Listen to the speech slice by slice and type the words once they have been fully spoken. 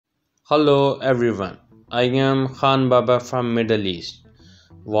Hello everyone, I am Khan Baba from Middle East.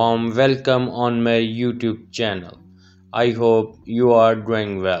 Warm welcome on my YouTube channel. I hope you are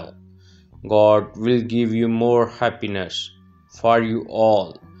doing well. God will give you more happiness for you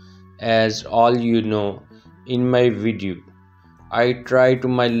all. As all you know, in my video, I try to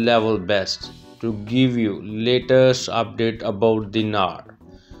my level best to give you latest update about dinar.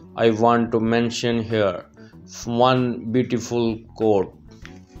 I want to mention here one beautiful quote.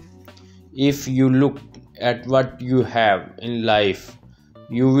 If you look at what you have in life,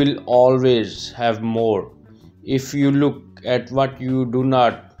 you will always have more. If you look at what you do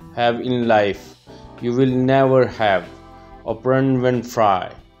not have in life, you will never have. Oprah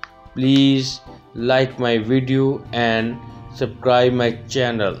Winfrey. Please like my video and subscribe my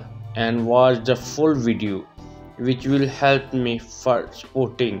channel and watch the full video, which will help me for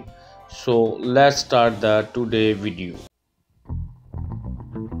supporting. So let's start the today video.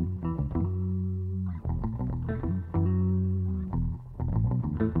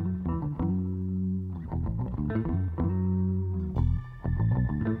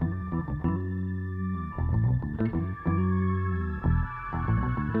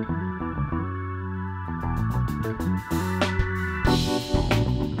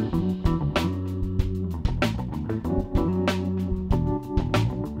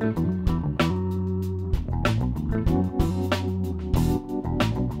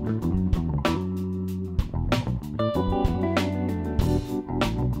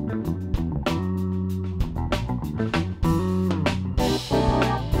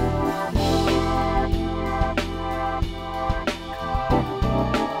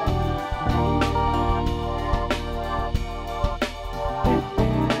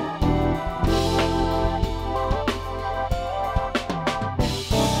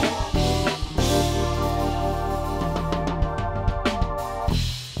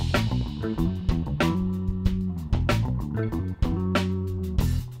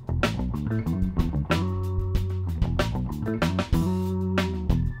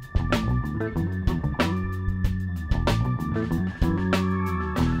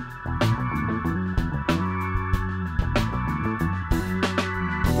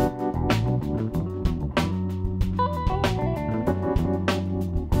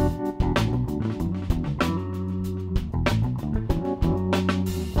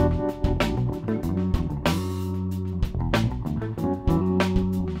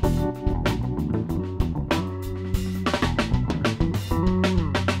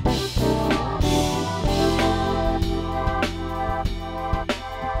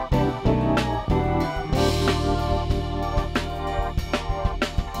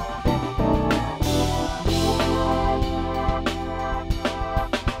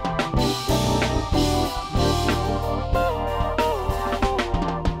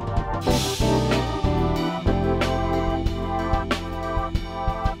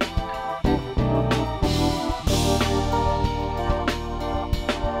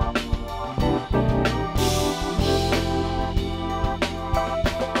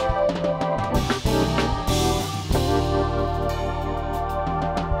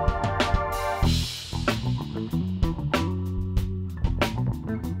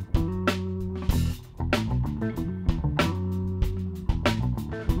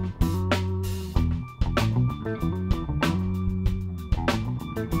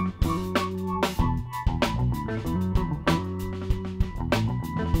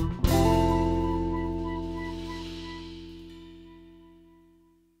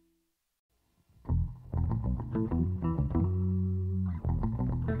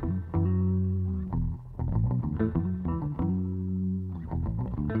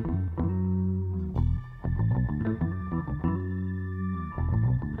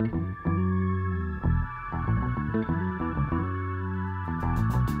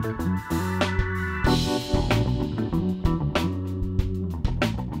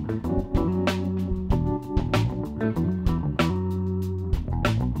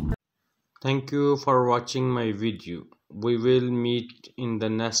 Thank you for watching my video. We will meet in the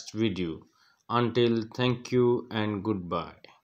next video. Until thank you and goodbye.